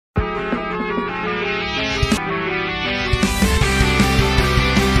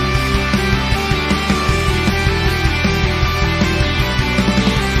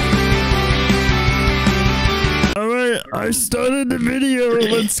I started the video.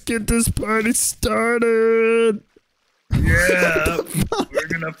 Let's get this party started. Yeah, we're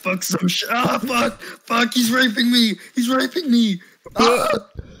gonna fuck some shit. Ah, fuck, he's raping me. He's raping me. Ah.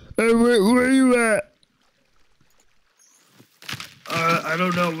 Hey, where are you at? I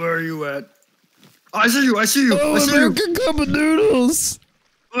don't know. Where are you at? Oh, I see you. Oh, American Cup of Noodles.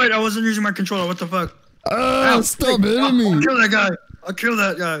 Wait, I wasn't using my controller. What the fuck? Stop hitting me. I'll kill that guy. I'll kill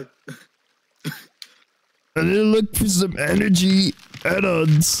that guy. I need to look for some energy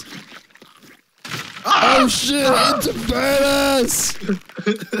add-ons. Oh shit, it's a badass!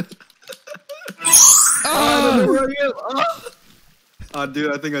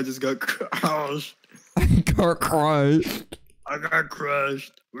 Dude, I think I just got crushed. I got crushed. I got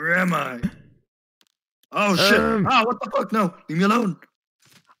crushed. Where am I? Oh shit. What the fuck? No, leave me alone.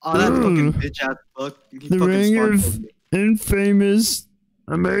 Oh, that fucking bitch ass fuck. The ring of infamous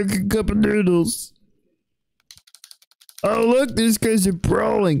American Cup of Noodles. Oh look, these guys are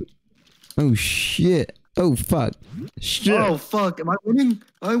brawling. Oh shit. Oh fuck. Shit. Oh fuck. Am I winning?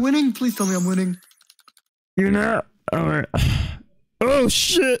 Am I winning? Please tell me I'm winning. You're not. Alright. Oh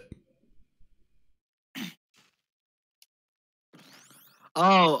shit.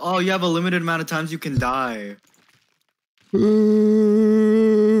 Oh, you have a limited amount of times you can die.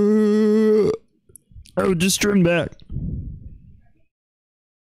 Oh, just turn back.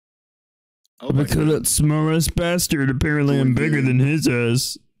 Oh because that small ass bastard, apparently I'm bigger than his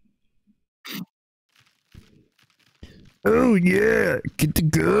ass. Oh yeah, get the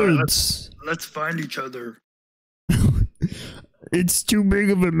goods. Let's find each other. It's too big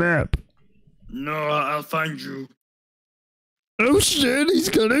of a map. No, I'll find you. Oh shit, he's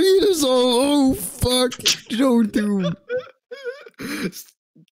gonna eat us all. Oh fuck. Don't do.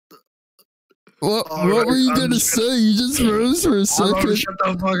 What were you gonna say? You just rose for a second. Shut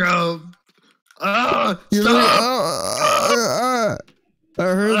the fuck up. You're stop! I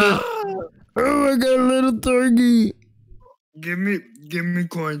heard it. Oh, I got a little turkey. Give me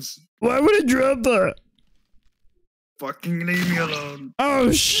coins. Why would it drop that? Fucking leave me alone.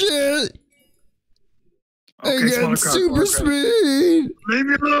 Oh shit! Okay, I got super speed. Leave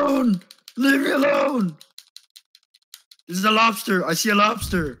me alone. Leave me alone. This is a lobster. I see a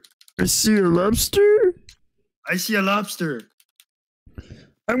lobster. I see a lobster? I see a lobster.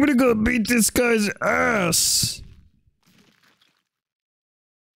 I'm gonna go beat this guy's ass.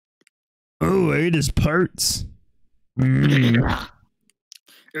 Oh, I ate his parts. It's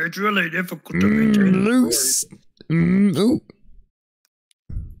really difficult to maintain loose. Oh.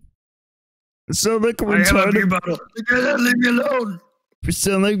 It sounds like a retarded. Leave me alone. We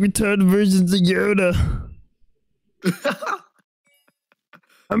sound like retarded versions of Yoda.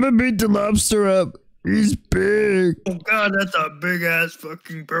 I'm gonna beat the lobster up. He's big. Oh god, that's a big ass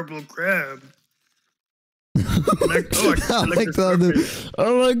fucking purple crab. I like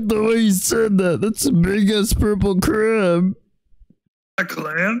the way you said that. That's a big ass purple crab. A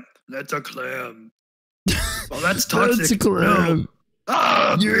clam? That's a clam. Oh, that's toxic. That's a clam. No.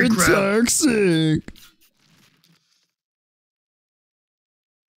 Ah, you're toxic.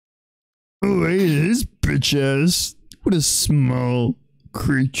 Oh, hey, his bitch ass. What a small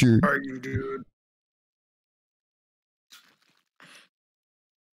creature. Are you, dude?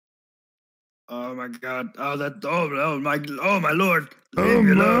 Oh my god. Oh my lord. Oh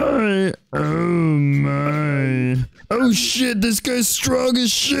my. Oh my. Oh shit, this guy's strong as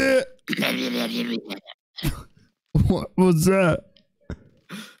shit. What was that?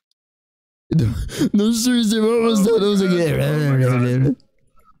 No, seriously, what was that? I was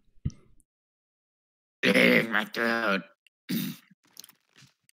like, my throat.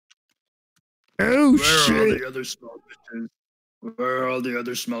 Oh shit. Where are all the other small bitches? Where are all the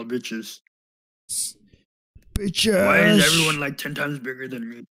other small bitches? Bitches. Why is everyone like 10 times bigger than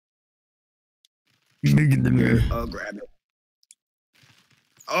me? Bigger than me. I'll grab it.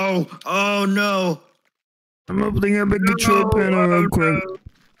 Oh no. I'm opening up a control panel real quick. No.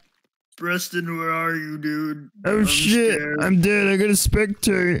 Preston, where are you, dude? Oh shit, scared. I'm dead. I got a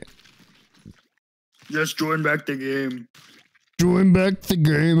spectate. Just join back the game. Join back the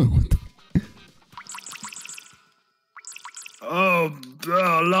game. Oh,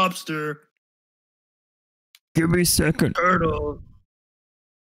 lobster. Give me a second. Turtle.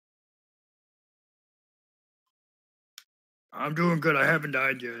 I'm doing good. I haven't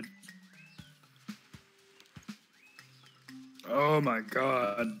died yet. Oh my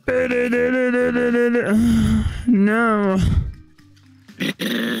god. No.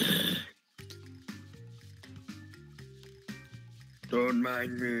 Don't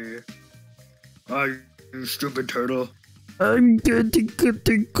mind me. Oh, you stupid turtle. I'm getting.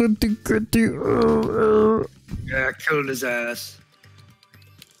 Oh. Yeah, I killed his ass.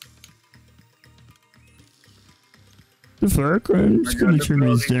 The fire crime is gonna turn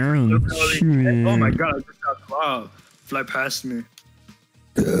us down. Oh my god, I just got fly past me.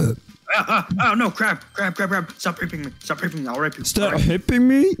 Oh no, crab. Stop raping me. I'll rape you. Stop hipping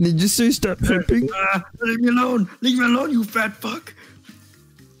me? Did you say stop hipping? Leave me alone, you fat fuck.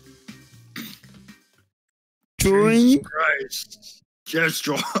 Join? Christ. Yes,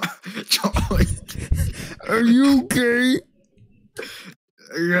 Joy. Are you okay?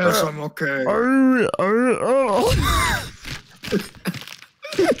 Yes, I'm okay. Oh.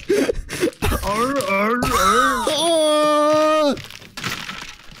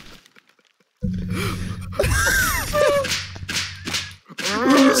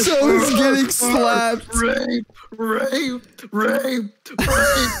 So he's getting slapped. Rape.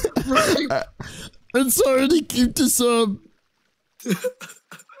 It's hard to keep this up.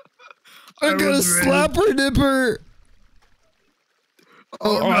 I got a slapper nipper.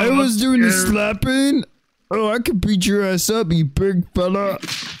 Oh, no, I was doing the slapping? Oh, I could beat your ass up, you big fella.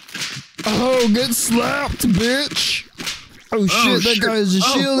 Oh, get slapped, bitch. Oh, shit, that guy has a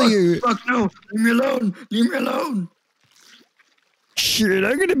shield here. Fuck, no. Leave me alone. Shit,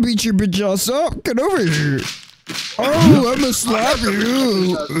 I'm gonna beat your bitch ass up. Get over here. Oh, I'm gonna slap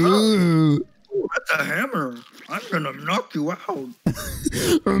you. Ooh. That's a hammer. I'm gonna knock you out. I'm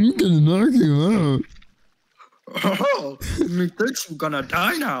gonna knock you out. Oh, methinks you're gonna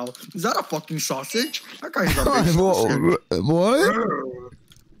die now. Is that a fucking sausage? That guy's a big sausage. What?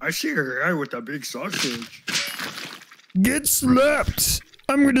 I see a guy with a big sausage. Get slapped.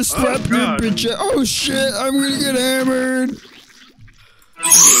 I'm gonna slap your bitch out. Oh shit, I'm gonna get hammered.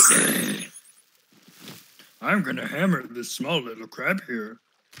 I'm gonna hammer this small little crab here.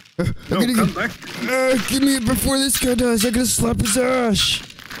 Come back. Give me it before this guy does. I'm gonna slap his ass.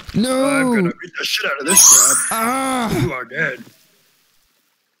 No. I'm gonna beat the shit out of this crab. You are dead.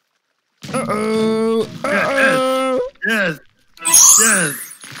 Yes.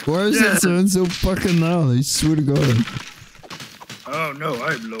 Why is that sound so fucking loud? I swear to God. Oh no,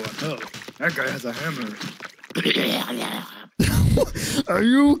 I'm low on health. That guy has a hammer. Are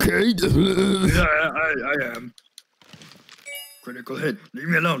you okay? Yeah, I am. Critical hit. Leave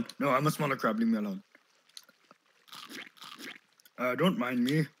me alone. No, I'm a smaller crab. Leave me alone. Don't mind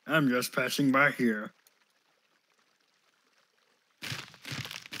me. I'm just passing by here.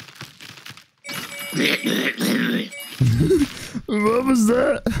 What was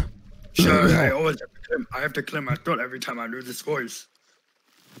that? Sure, I always have to clear. I have to clear my throat every time I do this voice.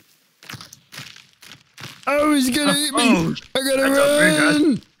 Oh, he's gonna eat me! I gotta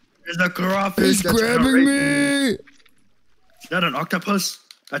run! There's a clawfish. He's grabbing me! Is that an octopus?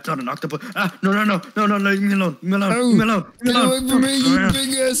 That's not an octopus. No, leave me alone. Leave me alone. Get away from me, you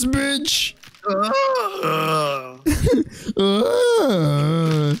big ass bitch!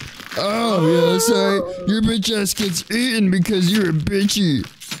 Oh, yeah, sorry. Your bitch ass gets eaten because you're a bitchy.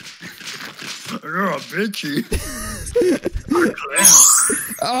 You're a bitchy.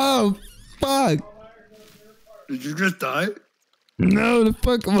 Oh, fuck. Did you just die? No, the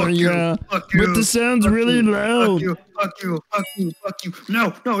fuck one, yeah. But the sound's really loud. Fuck you.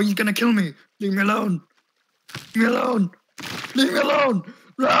 No, he's gonna kill me. Leave me alone. No.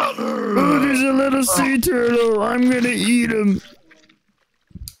 Oh, there's a little sea turtle. I'm gonna eat him.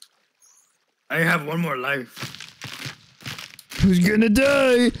 I have one more life. Who's gonna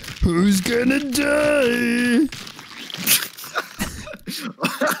die?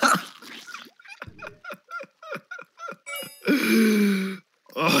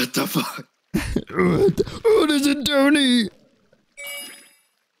 Oh, what the fuck? Oh, there's a Tony.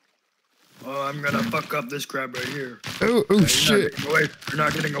 Oh, I'm gonna fuck up this crab right here. Oh shit. You're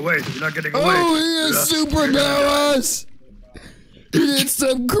not getting away. Oh, he has superpowers. He did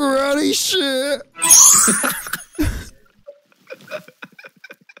some karate shit.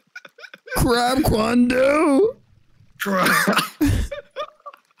 Crab-kwan-dow.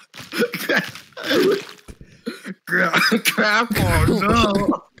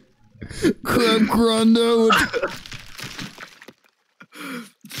 Crab-kwan-dow. Crab-kwan-dow.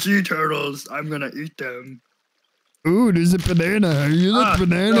 Sea turtles. I'm gonna eat them. Ooh, there's a banana. You like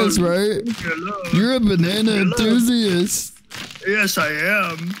bananas, right? You're a banana enthusiast. Yes, I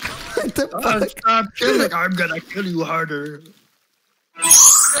am. What the fuck? Stop killing. I'm gonna kill you harder.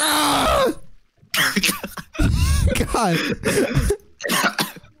 God.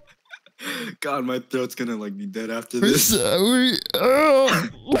 God, my throat's gonna like be dead after this. Stop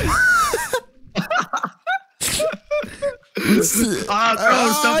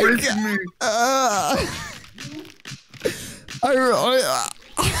raping me.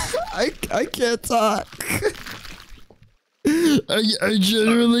 I can't talk. I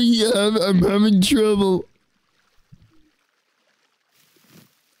generally I'm having trouble.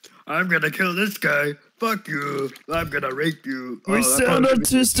 I'm gonna kill this guy. Fuck you. I'm gonna rape you. We sound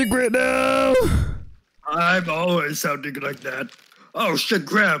autistic right now. I'm always sounding like that. Oh shit,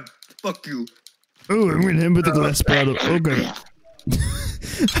 grab. Fuck you. Oh, I'm gonna hit him with the glass bottle. Okay.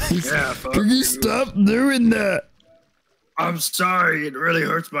 Yeah, fuck Can you stop doing that? I'm sorry. It really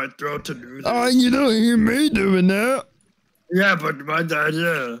hurts my throat to do this. Oh, you don't hear me doing that. Yeah, but my dad,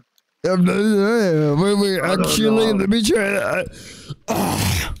 yeah. Wait, actually, let me try that.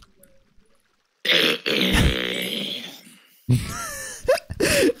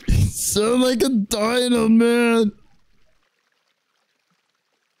 Sound like a dino, man.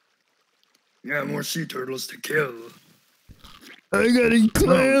 Yeah, more sea turtles to kill. I got any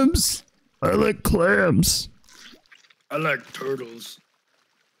clams? I like clams. I like turtles.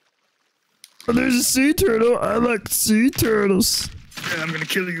 Oh, there's a sea turtle. I like sea turtles. Yeah, I'm gonna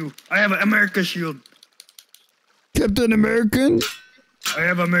kill you. I have an America shield. Captain American? I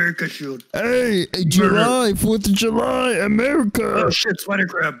have America shield. Hey, July, 4th of July, America. Oh shit, spider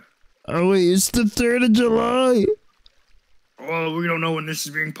crab. Oh wait, it's the 3rd of July. Well, we don't know when this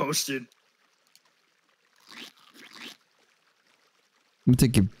is being posted. I'm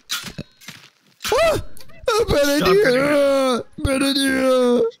taking. Ah! Oh, bad idea! Bad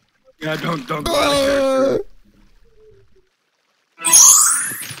idea! Yeah, don't go Ah!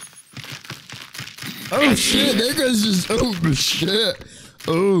 Oh shit, that guy's just. Oh shit.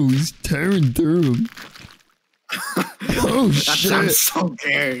 Oh, he's tearing through him. Oh That shit. sounds so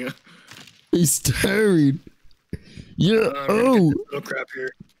gay. He's tearing. Yeah, oh. Little crap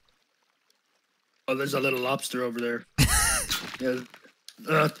here. Oh, there's a little lobster over there. Yeah.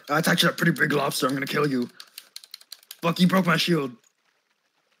 That's actually a pretty big lobster. I'm gonna kill you. Fuck, you broke my shield.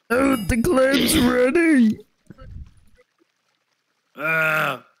 Oh, the clam's running.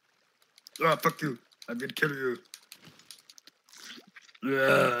 Fuck you. I'm gonna kill you.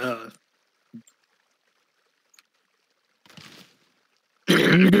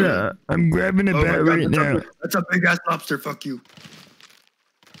 Yeah, I'm grabbing a bat right now. That's a big ass lobster. Fuck you.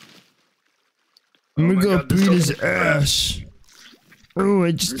 I'm gonna go beat his ass. Oh,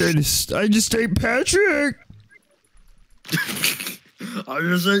 I just ate Patrick. I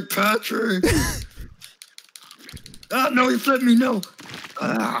just ate Patrick. No, he flipped me. No.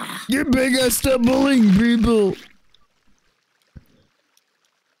 Your big ass, stop bullying people.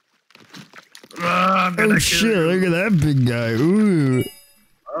 Oh shit! Look at that big guy. Ooh.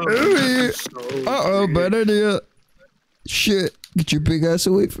 Oh, bad idea. Shit! Get your big ass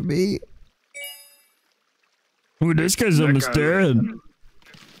away from me. Ooh, this guy's almost dead.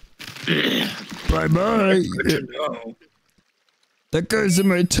 Bye bye. That guy's in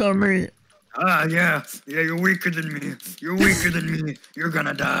my tummy. Yeah, you're weaker than me. You're weaker than me. You're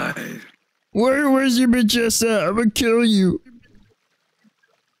gonna die. Where's your bitch ass at? I'm gonna kill you.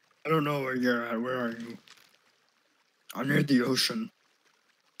 I don't know where you're at. Where are you? I'm near the ocean.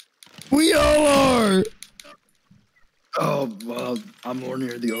 We all are. Oh, well, I'm more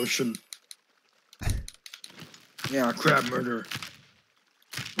near the ocean. Yeah, crab murder.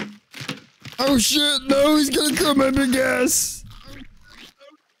 Oh shit, no, he's gonna kill my big ass.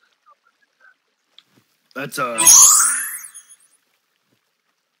 That's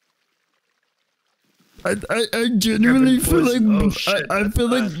I genuinely feel like I feel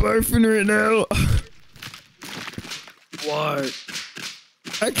like barfing right now. Why?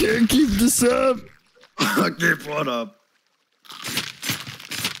 I can't keep this up. Keep what up?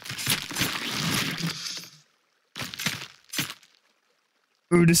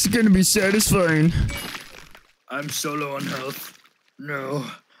 Ooh, this is gonna be satisfying. I'm so low on health. No,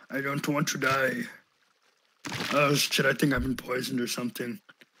 I don't want to die. Oh shit, I think I've been poisoned or something.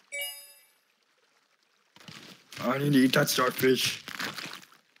 I need to eat that starfish.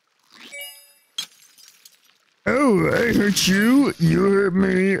 Oh, I hurt you. You hurt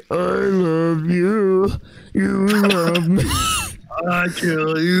me. I love you. You love me. I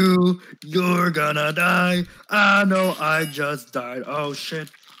kill you. You're gonna die. I know I just died. Oh shit.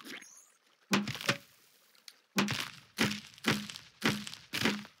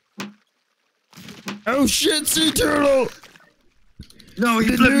 Oh shit, sea turtle. No,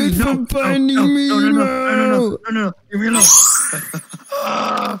 he the flipped me. dude No, from Finding no. Leave me alone.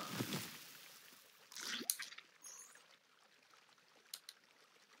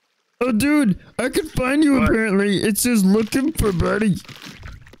 Oh, dude, I can find you. What? Apparently, it says looking for buddy.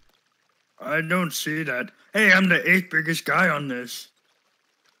 I don't see that. Hey, I'm the 8th biggest guy on this.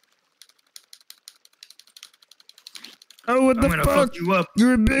 Oh, what the fuck? Fuck you up.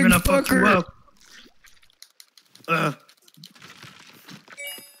 You're a big fucker. Fuck you up.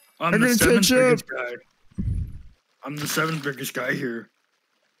 I'm the seventh biggest guy. I'm the seventh biggest guy here.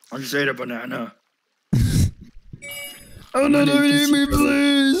 I just ate a banana. Oh no, don't eat me,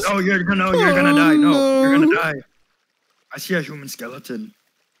 please! No, you're gonna die. No, you're gonna die. I see a human skeleton.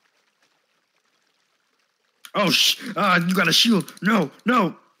 Oh, you got a shield. No.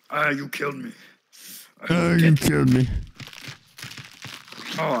 You killed me. You killed me.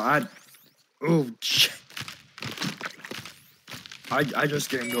 Oh, shit. I just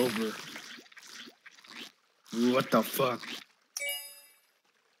gamed over. What the fuck?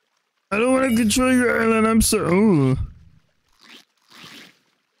 I don't want to control your island. I'm so. Ooh.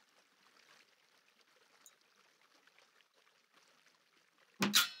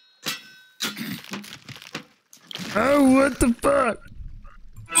 Oh, what the fuck?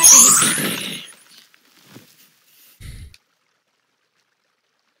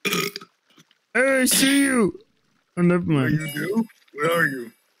 Hey, I see you. Oh, never mind. You do? Where are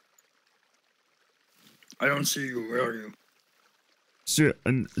you? I don't see you. Where are you?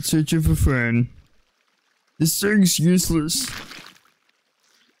 I'm searching for friend. This thing's useless.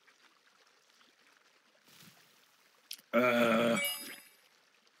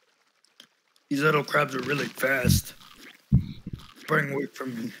 These little crabs are really fast. Burning away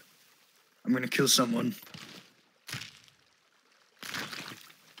from me. I'm gonna kill someone.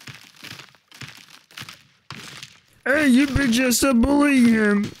 Hey, you bitch, just stop bullying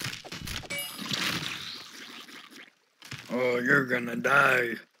him. Oh, you're gonna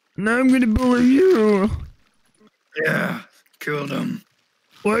die. Now I'm gonna bully you. Yeah, killed him.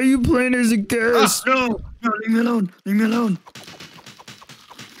 Why are you playing as a guest? No, leave me alone. Leave me alone.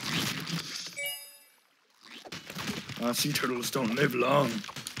 Sea turtles don't live long.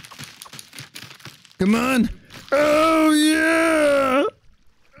 Come on. Oh, yeah.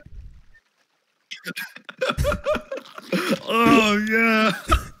 Oh, yeah.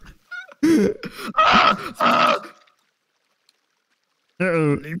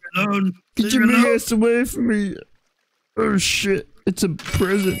 Uh-oh. Leave me alone. Get your big ass away from me. Oh, shit. It's a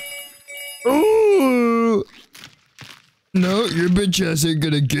present. Oh. No, your bitch ass ain't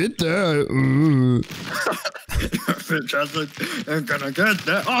gonna get that. Ooh. Your bitch ass ain't gonna get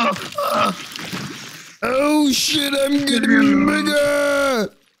that. Oh, shit. I'm getting bigger.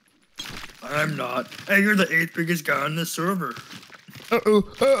 I'm not. Hey, you're the 8th biggest guy on this server.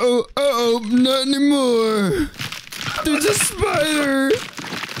 Uh-oh, not anymore. There's a spider.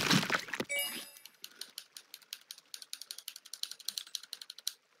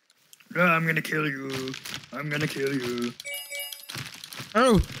 No, I'm gonna kill you. I'm gonna kill you.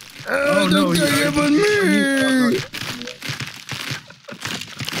 Oh don't gang up on me.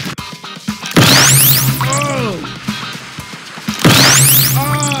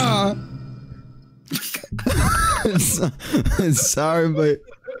 Sorry, but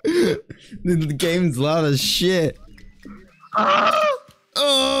the game's loud as shit.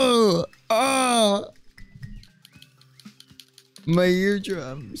 My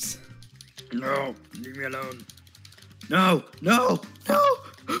eardrums. No, leave me alone. No.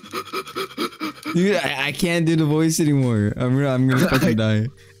 Dude, I can't do the voice anymore. I'm gonna fucking die.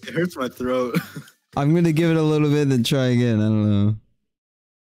 It hurts my throat. I'm gonna give it a little bit and try again. I don't know.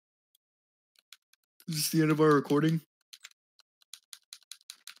 Is this the end of our recording?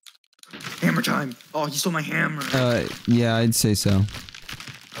 Hammer time. Oh, you stole my hammer. Yeah, I'd say so.